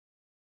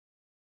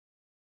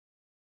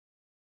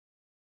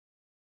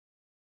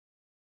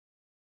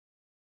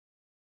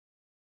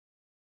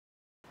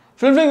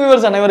Film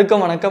viewers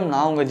அனைவருக்கும் வணக்கம்.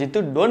 நான் உங்க ஜித்து.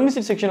 Don't miss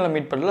it செக்ஷன்ல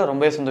மீட் பண்ணல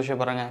ரொம்பவே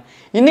சந்தோஷப்படுறேங்க.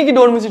 இன்னைக்கு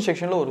Don't miss it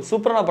செக்ஷன்ல ஒரு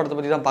சூப்பரான படத்தை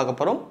பத்தி தான்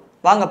பார்க்க போறோம்.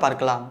 வாங்க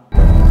பார்க்கலாம்.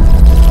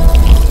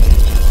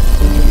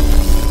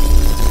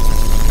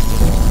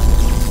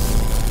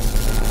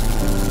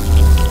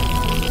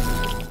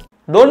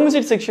 Don't miss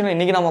it செக்ஷன்ல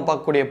இன்னைக்கு நாம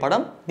பார்க்கக்கூடிய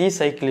படம் தி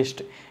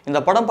சைக்கிளிஸ்ட். இந்த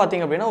படம்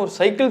பாத்தீங்க அப்படினா ஒரு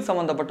சைக்கிள்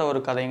சம்பந்தப்பட்ட ஒரு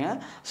கதைங்க.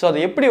 சோ அது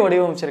எப்படி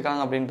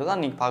வடிவமைச்சிருக்காங்க அப்படின்றத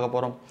இன்னைக்கு பார்க்க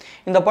போறோம்.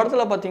 இந்த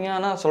படத்துல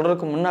பாத்தீங்கன்னா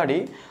சொல்றதுக்கு முன்னாடி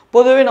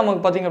பொதுவே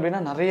நமக்கு பாத்தீங்க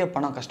அப்படினா நிறைய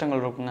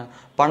கஷ்டங்கள் இருக்குங்க.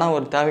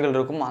 ஒரு தேவைகள்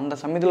இருக்கும். அந்த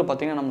சமயத்துல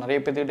பாத்தீங்கன்னா நம்ம நிறைய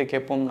பேர்கிட்ட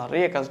கேட்போம்,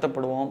 நிறைய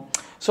கஷ்டப்படுவோம்.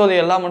 சோ அது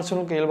எல்லா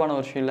மனுஷனுக்கும் இயல்பான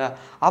ஒரு விஷயம் இல்ல.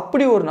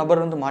 அப்படி ஒரு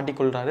நபர் வந்து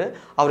மாட்டிக்கொள்றாரு.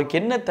 அவருக்கு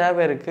என்ன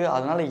தேவை இருக்கு?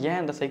 அதனால ஏன்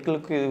இந்த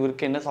சைக்கிளுக்கு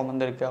இவருக்கு என்ன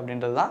சம்பந்தம் இருக்கு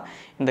அப்படின்றது தான்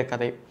இந்த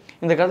கதை.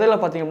 இந்த கதையில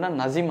பாத்தீங்க அப்படினா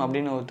நசீம்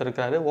அப்படினு ஒருத்தர்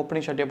இருக்காரு.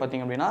 ஓப்பனிங் ஷாட்டே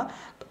பாத்தீங்க அப்படினா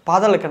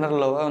பாதாள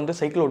கிணறுல வந்து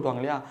சைக்கிள்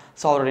ஓட்டுவாங்க இல்லையா?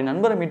 சோ அவருடைய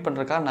நண்பரை மீட்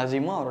பண்றதுக்காக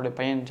நசீமும் அவருடைய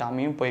பையன்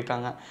ஜாமியும்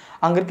போயிருக்காங்க.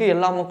 அங்க இருக்க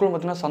எல்லா மக்களும்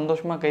பாத்தீங்கன்னா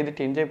சந்தோஷமா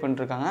கைதட்டி என்ஜாய்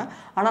பண்ணிட்டு இருக்காங்க.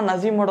 ஆனா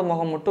நசீமோட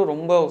முகம் மட்டும்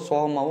ரொம்ப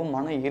சோகமாவும்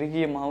மன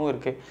இறுகியமாவும்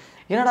இருக்கு.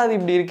 என்னடா இது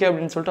இப்படி இருக்கே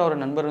அப்படின்னு சொல்லிட்டு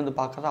அவர் நண்பர் வந்து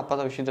பார்க்காத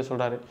அப்பதான் விஷயத்த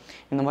சொல்றாரு.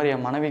 இந்த மாதிரி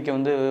என் மனைவிக்கு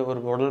வந்து ஒரு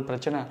உடல்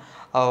பிரச்சனை,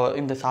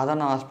 இந்த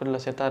சாதாரண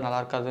ஹாஸ்பிட்டலில் சேர்த்தா நல்லா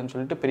இருக்காதுன்னு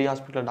சொல்லிட்டு பெரிய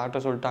ஹாஸ்பிட்டலில்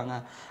டாக்டர் சொல்லிட்டாங்க.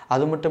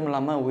 அது மட்டும்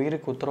இல்லாமல்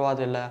உயிருக்கு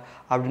உத்தரவாதம் இல்லை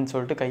அப்படின்னு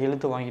சொல்லிட்டு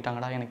கையெழுத்து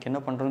வாங்கிட்டாங்கடா. எனக்கு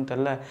என்ன பண்ணுறதுன்னு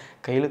தெரில,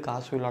 கையில்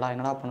காசு இல்லடா,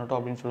 என்னடா பண்ணட்டும்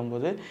அப்படின்னு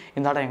சொல்லும்போது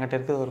இந்தாடா என்கிட்ட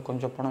இருக்கிறது ஒரு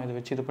கொஞ்சம் பணம், இதை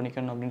வச்சு இது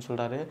பண்ணிக்கணும் அப்படின்னு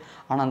சொல்கிறாரு.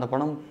 ஆனால் அந்த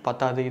பணம்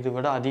பத்தாது, இது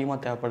விட அதிகமாக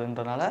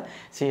தேவைப்படுன்றனால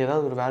சரி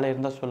ஏதாவது ஒரு வேலை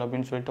இருந்தால் சொல்லு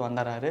அப்படின்னு சொல்லிட்டு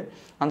வந்துடுறாரு.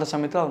 அந்த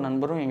சமயத்தில் அவர்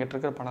நண்பரும் எங்கிட்ட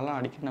இருக்கிற பணம்லாம்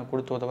அடிக்கடி நான்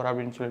கொடுத்து உதவுறேன்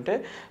அப்படின்னு சொல்லிட்டு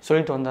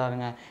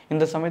வந்தாருங்க.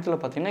 இந்த சமயத்தில்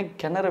பார்த்தீங்கன்னா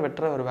கிணறு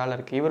வெட்டுற ஒரு வேலை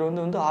இருக்குது. இவர்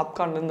வந்து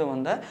ஆப்கான்லேருந்து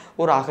வந்த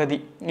ஒரு அகதி.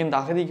 இந்த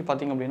அகதிக்கு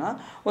பார்த்தீங்க அப்படின்னா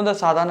இந்த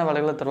சாதாரண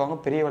வேலைகளை தருவாங்க,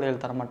 பெரிய வேலைகள்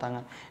தரமாட்டாங்க.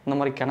 இந்த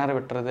மாதிரி கிணறு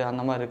வெட்டுறது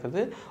அந்த மாதிரி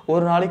இருக்குது.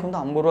 ஒரு நாளைக்கு வந்து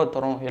 50 ரூபா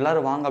தரும்,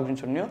 எல்லாரும் வாங்க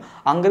அப்படின்னு சொன்னியும்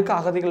அங்கே இருக்க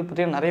அகதிகள்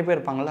பார்த்தீங்கன்னா நிறைய பேர்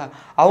இருப்பாங்கள்ல,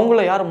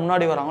 அவங்கள யார்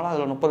முன்னாடி வராங்களோ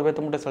அதில் 30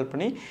 பேர்த்த மட்டும் செலக்ட்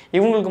பண்ணி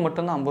இவங்களுக்கு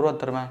மட்டும்தான் 50 ரூபா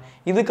தருவேன்,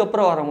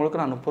 இதுக்கப்புறம்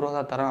வரவங்களுக்கு நான் 30 ரூபா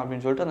தான் தரேன்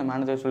அப்படின்னு சொல்லிட்டு அந்த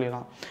மேனேஜர்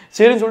சொல்லிடலாம்.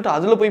 சரின்னு சொல்லிட்டு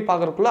அதில் போய்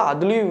பார்க்குறக்குள்ள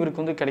அதுலேயும்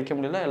இவருக்கு வந்து கிடைக்க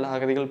முடியல, எல்லா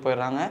அகதிகள்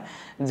போயிடுறாங்க.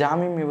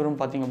 ஜாமியும் இவரும்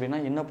பார்த்தீங்க அப்படின்னா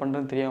என்ன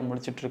பண்ணுறதுன்னு தெரியாமல்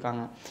முடிச்சுட்டு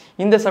இருக்காங்க.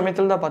 இந்த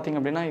சமயத்தில் தான் பார்த்தீங்க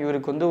அப்படின்னா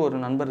இவருக்கு வந்து ஒரு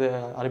நண்பர்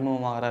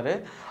அறிமுகமாகறாரு.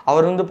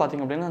 அவர் வந்து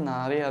பார்த்தீங்க அப்படின்னா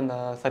நிறைய அந்த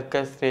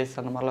சர்க்கஸ் ரேஸ்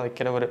அந்த மாதிரிலாம்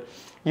வைக்கிறவர்.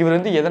 இவர்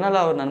வந்து எதனால்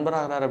அவர்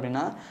நண்பராகிறார்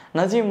அப்படின்னா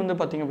நசீம் வந்து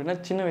பார்த்தீங்க அப்படின்னா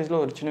சின்ன வயசில்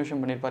ஒரு சின்ன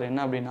விஷயம் பண்ணியிருப்பார். என்ன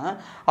அப்படின்னா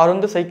அவர்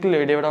வந்து சைக்கிள்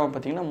இடைவிடாமல்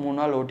பார்த்தீங்கன்னா 3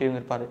 நாள் ஓட்டி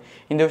இருந்திருப்பார்.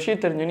 இந்த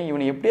விஷயம் தெரிஞ்சோன்னே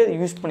இவனை எப்படியாவது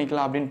யூஸ்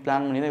பண்ணிக்கலாம் அப்படின்னு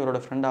பிளான் பண்ணி தான்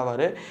இவரோட ஃப்ரெண்ட்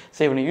ஆவார்.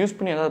 சரி இவனை யூஸ்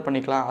பண்ணி ஏதாவது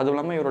பண்ணிக்கலாம். அதுவும்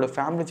இல்லாமல் இவரோட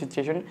ஃபேமிலி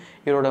சிச்சுவேஷன்,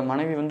 இவரோட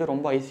மனைவி வந்து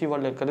ரொம்ப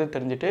ஐசியூவால் இருக்கிறது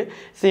தெரிஞ்சுட்டு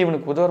சரி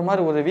இவனுக்கு உதவுற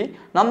மாதிரி உதவி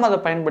நம்ம அதை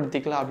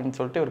பயன்படுத்திக்கலாம் அப்படின்னு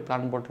சொல்லிட்டு ஒரு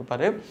பிளான்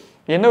போட்டிருப்பாரு.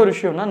 என்ன ஒரு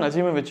விஷயம்னா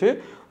நசீமை வச்சு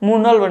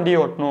 3 நாள் வண்டியை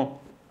ஓட்டணும்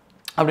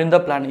அப்படின்னு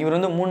தான் பிளான். இவர்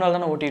வந்து 3 நாள்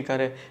தானே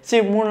ஓட்டியிருக்காரு.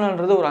 சரி 3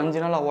 நாள்ன்றது ஒரு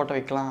 5 நாளாக ஓட்ட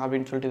வைக்கலாம்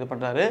அப்படின்னு சொல்லிட்டு இது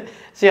பண்ணுறாரு.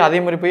 சரி அதே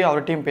மாதிரி போய்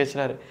அவர்கிட்டையும்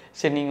பேசுகிறாரு.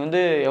 சரி நீங்கள்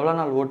வந்து எவ்வளோ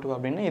நாள் ஓட்டுவேன்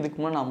அப்படின்னு. இதுக்கு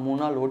முன்னாடி நான் 3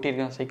 நாள்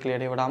ஓட்டியிருக்கேன், சைக்கிள்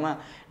இடைய விடாமல்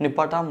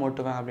நிப்பாட்டாமல்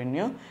ஓட்டுவேன்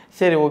அப்படின்னும்.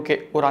 சரி ஓகே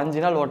ஒரு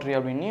 5 நாள் ஓட்டுறீ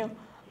அப்படின்னும்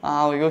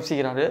அவர்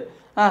யோசிக்கிறாரு.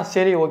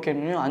 சரி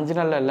ஓகேன்னு 5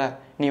 நாளில் இல்லை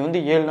நீ வந்து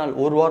 7 நாள்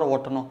 1 வாரம்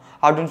ஓட்டணும்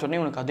அப்படின்னு சொன்னி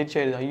உனக்கு அதிர்ச்சி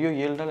ஆயிடுது. ஐயோ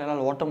 7 நாள்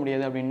என்னால் ஓட்ட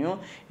முடியாது அப்படின்னும்.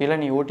 இல்லை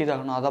நீ ஓட்டி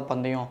தாகணும், அதான்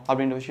பந்தயம்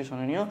அப்படின்ற விஷயம்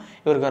சொன்னியும்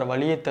இவருக்கு வேறு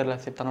வழியே தெரில.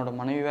 சரி தன்னோட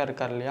மனைவியாக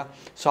இருக்கார் இல்லையா,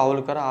 ஸோ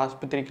அவளுக்கு வேறு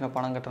ஆஸ்பத்திரிக்கு நான்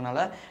பணம் கட்டுறதுனால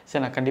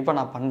சரி நான் கண்டிப்பாக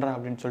நான் பண்ணுறேன்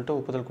அப்படின்னு சொல்லிட்டு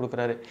ஒப்புதல்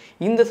கொடுக்குறாரு.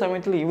 இந்த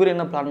சமயத்தில் இவர்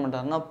என்ன பிளான்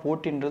பண்ணுறாருன்னா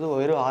போட்டின்றது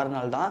வெறும் 6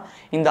 நாள் தான்.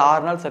 இந்த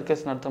 6 நாள்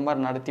சர்க்கஸ் நடத்துகிற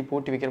மாதிரி நடத்தி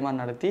போட்டி வைக்கிற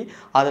மாதிரி நடத்தி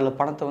அதில்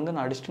பணத்தை வந்து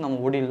நான் அடிச்சுட்டு நம்ம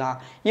ஓடிடலாம்.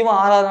 இவன்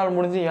 6ஆவது நாள்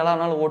முடிஞ்சு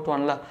 7ஆவது நாள்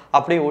ஓட்டுவான்ல,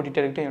 அப்படியே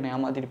ஓட்டிகிட்டே இருக்கிட்டு இவனை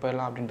ஏமாற்றிட்டு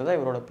போயிடலாம் அப்படின்றத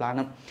இவரோட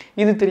பிளான்.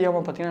 இது தெரியாமல்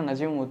பார்த்தீங்கன்னா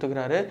நசீம்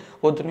ஒத்துக்கிறாரு.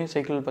 ஒத்துணையும்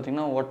சைக்கிள்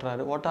பார்த்தீங்கன்னா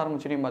ஓட்ட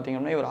ஆரம்பிச்சுட்டையும்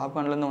பார்த்தீங்கன்னா இவர்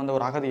ஆப்கான்லேருந்து வந்த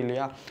ஒரு அகதி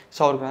இல்லையா, ஸோ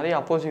அவருக்கு நிறைய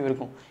அப்போசிவ்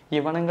இருக்கும்.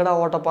 இவனுங்கடா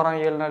ஓட்ட போகிறான்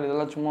 7 நாள்,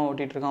 இதெல்லாம் சும்மா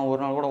ஓட்டிகிட்டு இருக்கான், ஒரு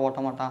நாள் கூட ஓட்ட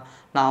மாட்டான்,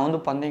 நான் வந்து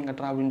பந்தயம்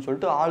கட்டுறேன் அப்படின்னு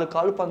சொல்லிட்டு ஆளுக்கு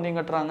ஆள் பந்தயம்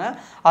கட்டுறாங்க.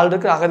 ஆள்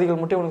இருக்கிற அகதிகள்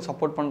மட்டும் இவனுக்கு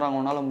சப்போர்ட்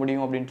பண்ணுறாங்க, உன்னால்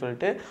முடியும் அப்படின்னு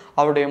சொல்லிட்டு.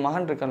 அவருடைய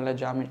மகன் இருக்கான்ல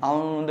ஜாமீன்,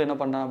 அவன் வந்து என்ன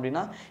பண்ணுறான்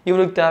அப்படின்னா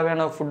இவருக்கு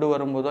தேவையான ஃபுட்டு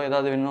வரும்போதோ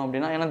ஏதாவது வேணும்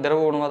அப்படின்னா, ஏன்னா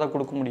திரவ உணவாக தான்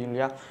கொடுக்க முடியும்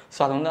இல்லையா, ஸோ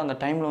அதை வந்து அந்த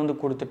டைமில் வந்து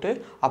கொடுத்துட்டு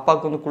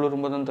அப்பாவுக்கு வந்து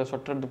குளிரும்போது அந்த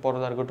சொட்டர் எடுத்து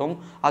போகிறதா இருக்கட்டும்,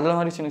 அதில்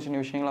மாதிரி சின்ன சின்ன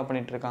விஷயங்கள்லாம்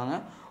பண்ணிகிட்டு இருக்காங்க.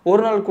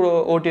 ஒரு நாள்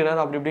ஓட்டிடுறாரு,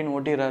 அப்படி இப்படின்னு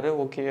ஓட்டிடுறாரு.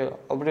 ஓகே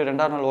அப்படி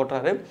 2ஆவது நாள்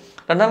ஓட்டுறாரு.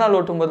 2ஆவது நாள்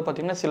ஓட்டும்போது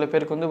பார்த்தீங்கன்னா சில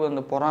பேருக்கு வந்து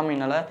அந்த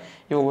பொறாமையினால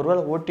இவன்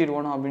ஒருவேளை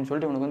ஓட்டிடுவானோ அப்படின்னு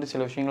சொல்லிட்டு இவனுக்கு வந்து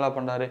சில விஷயங்களாக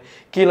பண்ணுறாரு.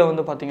 கீழே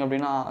வந்து பார்த்தீங்க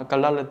அப்படின்னா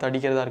கல்லால்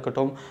அடிக்கிறதா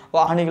இருக்கட்டும்,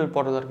 ஆணிகள்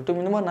போடுறதா இருக்கட்டும்,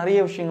 இந்த மாதிரி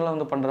நிறைய விஷயங்கள்லாம்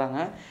வந்து பண்ணுறாங்க.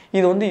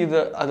 இது வந்து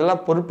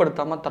அதெல்லாம்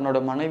பொருட்படுத்தாமல்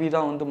தன்னோட மனைவி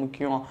தான் வந்து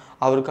முக்கியம்,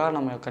 அவருக்காக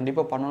நம்ம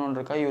கண்டிப்பாக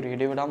பண்ணணுன்றக்கா இவர்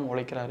இடைவிடாமல்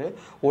உழைக்கிறாரு,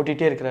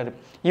 ஓட்டிகிட்டே இருக்கிறாரு.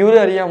 இவரே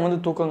அறியாமல்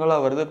வந்து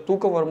தூக்கங்களாக வருது.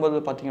 தூக்கம்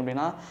வரும்போது பார்த்தீங்க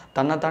அப்படின்னா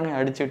தன்னைத்தானே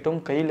அடிச்சுக்கிட்டும்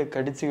கையில்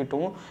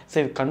கடிச்சுக்கிட்டும்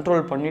சரி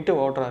கண்ட்ரோல் பண்ணிட்டு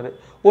ஓட்டுறாரு.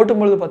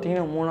 ஓட்டும்பொழுது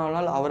பார்த்தீங்கன்னா 3ஆவது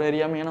நாள் அவர்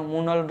அறியாமல், ஏன்னா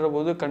 3 நாள்ன்ற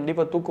போது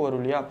கண்டிப்பாக தூக்கம் வரும்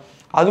இல்லையா,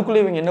 அதுக்குள்ளே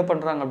இவங்க என்ன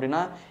பண்ணுறாங்க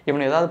அப்படின்னா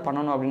இவனை ஏதாவது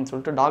பண்ணணும் அப்படின்னு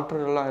சொல்லிட்டு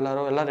டாக்டர்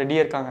எல்லாம்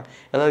ரெடியாக இருக்காங்க.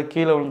 ஏதாவது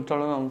கீழே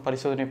விழுந்துட்டாலும்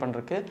பரிசோதனை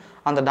பண்ணுறதுக்கு.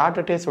 அந்த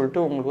டாக்டர்கிட்டே சொல்லிட்டு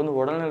உங்களுக்கு வந்து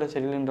உடல்நிலை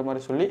சரியில்லைன்ற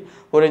மாதிரி சொல்லி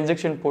ஒரு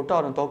இன்ஜெக்ஷன் போட்டு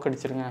அவரை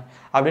தோக்கடிச்சிருங்க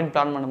அப்படின்னு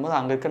பிளான் பண்ணும்போது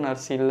அங்கே இருக்க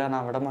நர்ஸ் இல்லை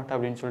நான் விடமாட்டேன்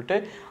அப்படின்னு சொல்லிட்டு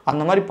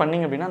அந்த மாதிரி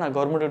பண்ணிங்க அப்படின்னா நான்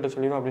கவர்மெண்ட் கிட்ட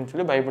சொல்லிடுவேன் அப்படின்னு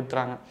சொல்லி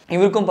பயப்படுத்துறாங்க.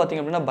 இவருக்கும்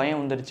பார்த்தீங்க அப்படின்னா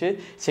பயம் வந்துருச்சு.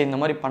 சரி இந்த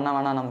மாதிரி பண்ண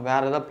வேணாம், நம்ம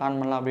வேறு ஏதாவது பிளான்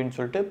பண்ணலாம் அப்படின்னு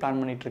சொல்லிட்டு பிளான்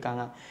பண்ணிட்டு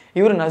இருக்காங்க.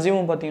 இவர்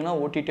நசீமும் பார்த்தீங்கன்னா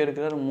ஓட்டிகிட்டே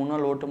இருக்கிறார். 3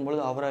 நாள்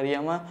ஓட்டும்பொழுது அவர்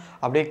அறியாமல்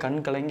அப்படியே கண்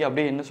கலங்கி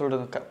அப்படியே என்ன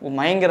சொல்கிறது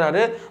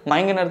மயங்குறாரு.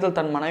 மயங்க நேரத்தில்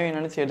தன் மனைவியை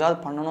நினச்சி ஏதாவது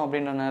பண்ணணும்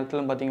அப்படின்ற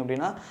நேரத்தில் பார்த்தீங்க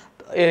அப்படின்னா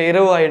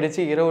இரவு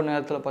ஆயிடுச்சு. இரவு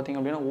நேரத்தில் பார்த்தீங்க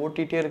அப்படின்னா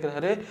ஓட்டிகிட்டே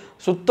இருக்கிறாரு.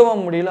 சுத்தமாக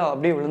முடியல,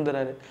 அப்படியே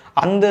விழுந்துறாரு.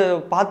 அந்த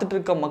பார்த்துட்டு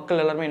இருக்க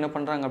மக்கள் எல்லாருமே என்ன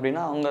பண்ணுறாங்க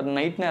அப்படின்னா அவங்க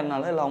நைட்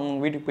நேரனால இல்லை அவங்க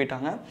வீட்டுக்கு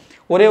போயிட்டாங்க.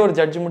 ஒரே ஒரு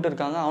ஜட்ஜு மட்டும்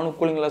இருக்காங்க. அவனுக்கு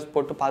கூலிங் கிளாஸ்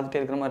போட்டு பார்த்துட்டே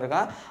இருக்கிற மாதிரி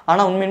இருக்கான்.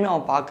 ஆனால் உண்மையுமே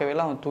அவன் பார்க்கவே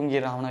இல்லை, அவன்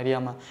தூங்கிடுறான் அவனை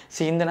அறியாமல்.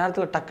 சரி இந்த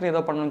நேரத்தில் டக்குன்னு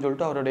ஏதோ பண்ணணும்னு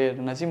சொல்லிட்டு அவருடைய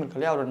நசீம்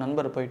இருக்கலையே அவரோட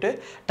நண்பரை போயிட்டு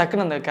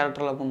டக்குன்னு அந்த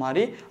கேரக்டரில்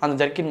மாறி அந்த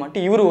ஜர்க்கின் மாட்டி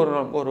இவர்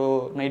ஒரு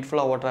நைட்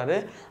ஃபுல்லாக ஓட்டுறாரு.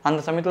 அந்த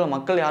சமயத்தில்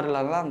மக்கள் யாரும்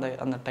இல்லாதலாம்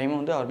அந்த டைமை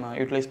வந்து அவர்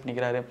யூட்டிலைஸ்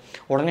பண்ணிக்கிறாரு.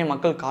 உடனே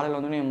மக்கள் காலையில்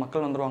வந்து மக்கள்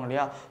வந்துருவாங்க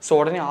இல்லையா, ஸோ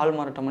உடனே ஆள்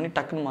மாறாட்டம் பண்ணி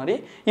டக்குன்னு மாறி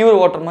இவர்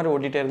ஓட்டுற மாதிரி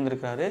ஓட்டிகிட்டே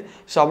இருந்திருக்காரு.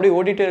 ஸோ அப்படியே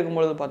ஓட்டிகிட்டே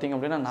இருக்கும்பொழுது பார்த்தீங்க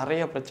அப்படின்னா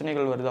நிறைய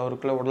பிரச்சனைகள் வருது.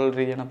 அவருக்குள்ள உடல்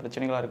ரீதியான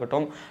பிரச்சனைகளாக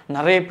இருக்கட்டும்,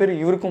 நிறைய பேர்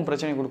இவருக்கும்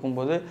பிரச்சனை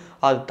கொடுக்கும்போது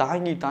அது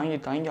தாங்கி தாங்கி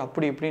தாங்கி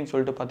அப்படி இப்படின்னு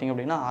சொல்லிட்டு பார்த்தீங்க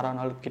அப்படின்னா 6ஆம்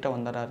நாள் கிட்ட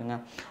வந்துடுறாருங்க.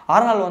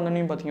 6ஆம் நாள்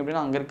வந்தோடனே பார்த்தீங்க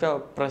அப்படின்னா அங்கே இருக்க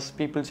ப்ரெஸ்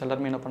பீப்புள்ஸ்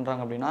எல்லாருமே என்ன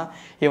பண்ணுறாங்க அப்படின்னா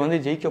இவன் வந்து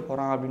ஜெயிக்க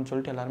போகிறான் அப்படின்னு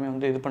சொல்லிட்டு எல்லாருமே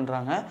வந்து இது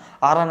பண்ணுறாங்க.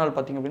 6ஆம் நாள்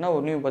பார்த்தீங்க அப்படின்னா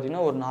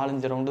பார்த்தீங்கன்னா ஒரு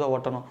 4-5 ரவுண்டு தான்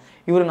ஓட்டணும்.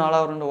 இவர்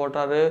 4ஆவது ரவுண்டு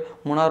ஓட்டுறாரு,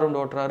 3ஆவது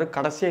ரவுண்டு ஓட்டுறாரு,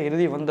 கடைசியாக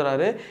இறுதி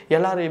வந்துடுறாரு.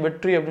 எல்லாரும்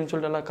வெற்றி அப்படின்னு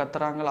சொல்லிட்டு எல்லாம்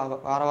கத்துறாங்க,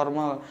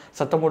 ஆரவாரமாக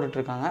சத்தம் போட்டுட்டு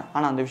இருக்காங்க.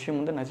 ஆனால் அந்த விஷயம்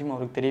வந்து நசீம்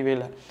அவருக்கு தெரியவே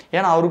இல்லை.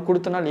 ஏன்னா அவருக்கு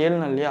கொடுத்த நாள் 7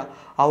 நாள் இல்லையா,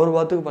 அவர்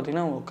பார்த்துக்கு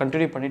பார்த்தீங்கன்னா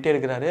கண்டினியூ பண்ணிகிட்டே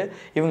இருக்கிறாரு.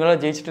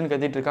 இவங்களாம் ஜெயிச்சிட்டுன்னு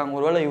கத்திட்டு இருக்காங்க.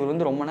 ஒருவேளை இவர்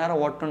வந்து ரொம்ப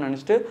நேரம் ஓட்டணும்னு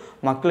நினச்சிட்டு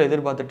மக்கள்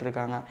எதிர்பார்த்துட்டு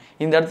இருக்காங்க.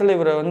 இந்த இடத்துல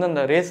இவரை வந்து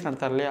அந்த ரேஸ்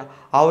நடத்தார் இல்லையா,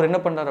 அவர் என்ன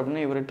பண்ணுறாரு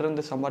அப்படின்னா இவர்கிட்ட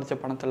இருந்து சம்பாரித்த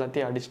பணத்தை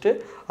எல்லாத்தையும் அடிச்சுட்டு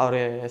அவர்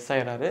எஸ்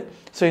ஆகிறாரு.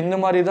 ஸோ இந்த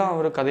மாதிரி தான்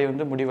அவர் கதை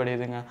வந்து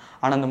முடிவடையுதுங்க.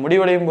 ஆனால் அந்த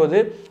முடிவடையும் போது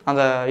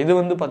அந்த இது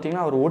வந்து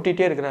பார்த்தீங்கன்னா அவர்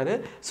ஓட்டிகிட்டே இருக்கிறாரு.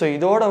 ஸோ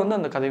இதோட வந்து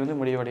அந்த கதை வந்து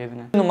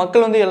முடிவடையுதுங்க. இந்த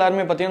மக்கள் வந்து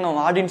எல்லாருமே பார்த்தீங்கன்னா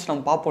நம்ம ஆடியன்ஸ்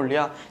நம்ம பார்ப்போம்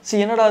இல்லையா,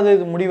 என்னடா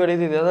இது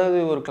முடிவடையுது, இது ஏதாவது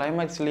ஒரு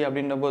கிளைமேக்ஸ் இல்லையா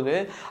அப்படின்ற போது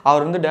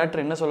அவர் வந்து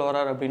டேரக்டர் என்ன சொல்ல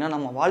வர்றாரு அப்படின்னா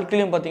நம்ம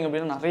வாழ்க்கையிலையும் பார்த்தீங்க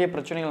அப்படின்னா நிறைய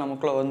பிரச்சனைகள்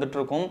நமக்குள்ள வந்துட்டு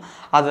இருக்கும்.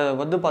 அதை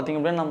வந்து பார்த்தீங்க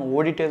அப்படின்னா நம்ம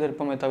ஓடிட்டே தான்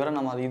இருப்போமே தவிர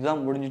நம்ம அது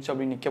இதுதான் முடிஞ்சிச்சு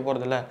அப்படின்னு நிற்க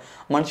போகிறதில்ல.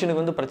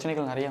 மனுஷனுக்கு வந்து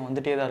பிரச்சனைகள் நிறைய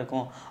வந்துட்டே தான்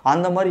இருக்கும்.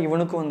 அந்த மாதிரி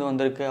இவனுக்கும் வந்து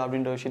வந்திருக்கு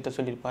அப்படின்ற விஷயத்த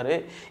சொல்லியிருப்பாரு.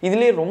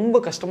 இதுலேயே ரொம்ப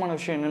கஷ்டமான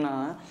விஷயம் என்னென்னா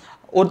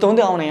ஒருத்த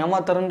வந்து அவனை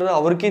ஏமாத்துறன்றது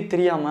அவருக்கே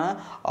தெரியாமல்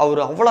அவர்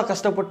அவ்வளோ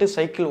கஷ்டப்பட்டு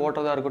சைக்கிள்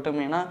ஓட்டுறதா இருக்கட்டும்.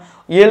 ஏன்னா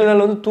 7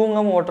 நாள் வந்து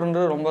தூங்காமல்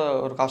ஓட்டுறது ரொம்ப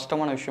ஒரு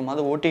கஷ்டமான விஷயம்.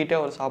 அது ஓட்டிக்கிட்டே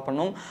அவர்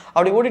சாப்பிடணும்.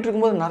 அப்படி ஓட்டிகிட்டு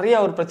இருக்கும்போது நிறைய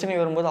அவர் பிரச்சனை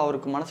வரும்போது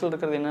அவருக்கு மனசில்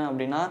இருக்கிறது என்ன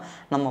அப்படின்னா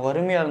நம்ம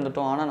வறுமையாக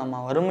இருந்துட்டோம், ஆனால் நம்ம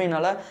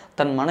வறுமையினால்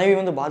தன் மனைவி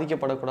வந்து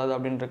பாதிக்கப்படக்கூடாது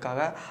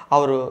அப்படின்றதுக்காக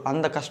அவர்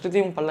அந்த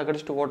கஷ்டத்தையும் பல்ல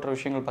கடிச்சிட்டு ஓட்டுற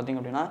விஷயங்கள்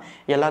பார்த்திங்க அப்படின்னா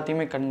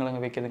எல்லாத்தையுமே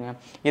கண்கலங்க வைக்குதுங்க.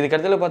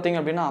 இதுக்கடுத்துல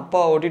பார்த்திங்க அப்படின்னா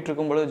அப்பா ஓட்டிகிட்டு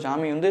இருக்கும்பொழுது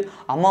ஜாமி வந்து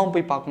அம்மாவும்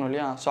போய் பார்க்கணும்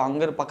இல்லையா, ஸோ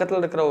அங்கே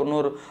பக்கத்தில் இருக்கிற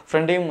இன்னொரு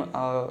ஃப்ரெண்டையும்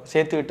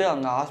சேர்த்துக்கிட்டு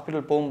அங்கே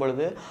ஹாஸ்பிட்டல்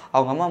போகும்பொழுது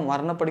அவங்க அம்மா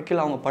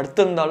மரணப்படுக்கையில் அவங்க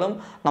படுத்திருந்தாலும்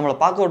நம்மளை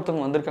பார்க்க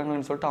ஒருத்தவங்க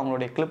வந்திருக்காங்கன்னு சொல்லிட்டு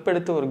அவங்களுடைய கிளிப்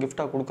எடுத்து ஒரு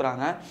கிஃப்டாக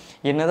கொடுக்குறாங்க.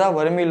 என்னதான்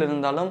வறுமையில்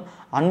இருந்தாலும்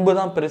அன்பு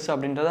தான் பெருசு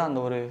அப்படின்றத அந்த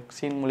ஒரு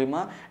சீன் மூலிமா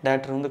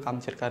டேரக்டர் வந்து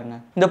காமிச்சிருக்காருங்க.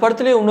 இந்த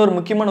படத்துலேயே இன்னொரு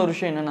முக்கியமான ஒரு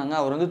விஷயம் என்னன்னாங்க,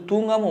 அவர் வந்து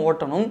தூங்காமல்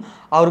ஓட்டணும்.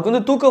 அவருக்கு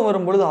வந்து தூக்கம்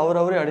வரும்பொழுது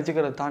அவரே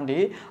அடிச்சுக்கிறத தாண்டி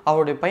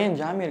அவருடைய பையன்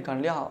ஜாமி இருக்கான்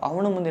இல்லையா,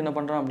 அவனும் வந்து என்ன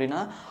பண்ணுறான் அப்படின்னா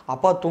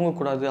அப்பா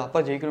தூங்கக்கூடாது,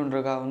 அப்பா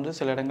ஜெயிக்கணுன்றக்காக வந்து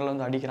சில இடங்களில்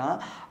வந்து அடிக்கிறான்.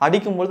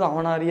 அடிக்கும்பொழுது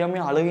அவனை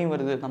அறியாமல் அழுகையும்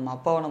வருது, நம்ம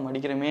அப்பாவை நம்ம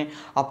அடிக்கிறோமே,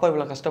 அப்பா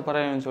இவ்வளோ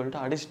கஷ்டப்படுறேன்னு சொல்லிட்டு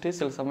அடிச்சுட்டு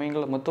சில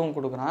சமயங்களில் முத்தம்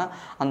கொடுக்குறான்.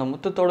 அந்த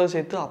முத்தத்தோடு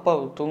சேர்த்து அப்பா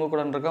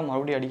தூங்கக்கூடாதுன்றக்கா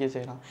மறுபடியும் அடிக்க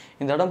செய்கிறான்.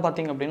 இந்த இடம்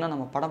பார்த்திங்க அப்படின்னா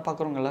நம்ம படம்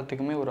பார்க்குறவங்க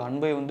எல்லாத்துக்குமே ஒரு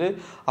அன்பை வந்து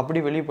அப்படி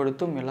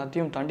வெளிப்படுத்தும்,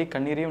 எல்லாத்தையும் தாண்டி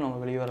கண்ணீரையும் நம்ம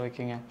வெளியே வர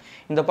வைக்கிங்க.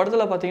 இந்த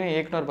படத்தில் பார்த்தீங்கன்னா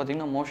இயக்குனர்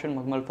பார்த்தீங்கன்னா மோஷன்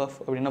மக்மல் பஃப்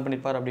அப்படி என்ன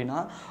பண்ணியிருப்பார் அப்படின்னா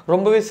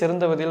ரொம்பவே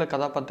சிறந்த வகையில்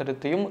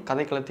கதாபாத்திரத்தையும்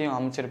கதைக்களத்தையும்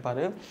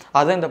அமைச்சிருப்பார்.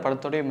 அதுதான் இந்த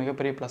படத்தோடைய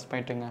மிகப்பெரிய ப்ளஸ்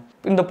பாயிண்ட்டுங்க.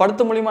 இந்த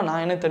படத்து மூலிமா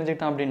நான் என்ன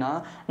தெரிஞ்சுக்கிட்டேன் அப்படின்னா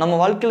நம்ம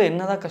வாழ்க்கையில்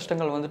என்னதான்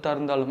கஷ்டங்கள் வந்துட்டா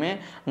இருந்தாலுமே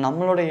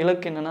நம்மளோட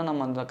இலக்கு என்னென்னா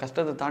நம்ம அந்த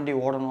கஷ்டத்தை தாண்டி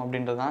ஓடணும்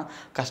அப்படின்றதான்.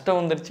 கஷ்டம்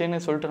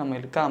வந்துருச்சேன்னு சொல்லிட்டு நம்ம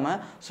இருக்காமல்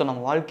ஸோ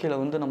நம்ம வாழ்க்கையில்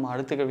வந்து நம்ம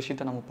அடுத்த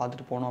விஷயத்தை நம்ம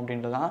பார்த்துட்டு போகணும்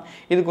அப்படின்றதான்.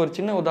 இதுக்கு ஒரு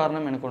சின்ன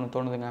உதாரணம் எனக்கு ஒன்று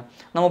தோணுதுங்க.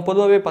 நம்ம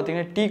பொதுவாகவே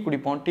பார்த்தீங்கன்னா டீ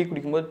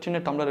குடிக்கும்போது சின்ன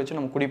டம்ளர் வச்சு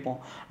நம்ம குடிப்போம்.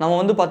 நம்ம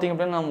வந்து பார்த்திங்க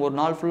அப்படின்னா நம்ம ஒரு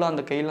நாள் ஃபுல்லாக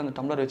அந்த கையில் அந்த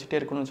டம்ளர் வச்சுட்டே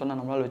இருக்கணும்னு சொன்னால்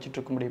நம்மளால் வச்சுட்டு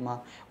இருக்க முடியுமா?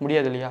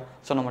 முடியாது இல்லையா?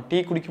 ஸோ நம்ம டீ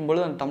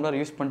குடிக்கும்போது அந்த டம்ளர்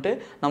யூஸ் பண்ணிட்டு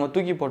நம்ம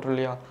தூக்கி போட்டுரும்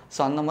இல்லையா?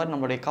 ஸோ அந்த மாதிரி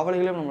நம்மளுடைய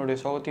கவலைகளையும் நம்மளுடைய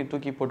சோகத்தையும்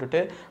தூக்கி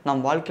போட்டுட்டு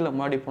நம்ம வாழ்க்கையில்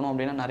முன்னாடி போனோம்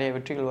அப்படின்னா நிறைய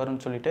வெற்றிகள்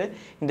வரும்னு சொல்லிட்டு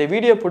இந்த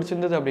வீடியோ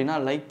பிடிச்சிருந்தது அப்படின்னா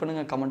லைக்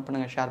பண்ணுங்கள், கமெண்ட்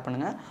பண்ணுங்கள், ஷேர்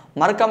பண்ணுங்கள்.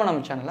 மறக்காமல்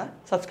நம்ம சேனலை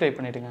சப்ஸ்கிரைப்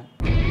பண்ணிவிடுங்க.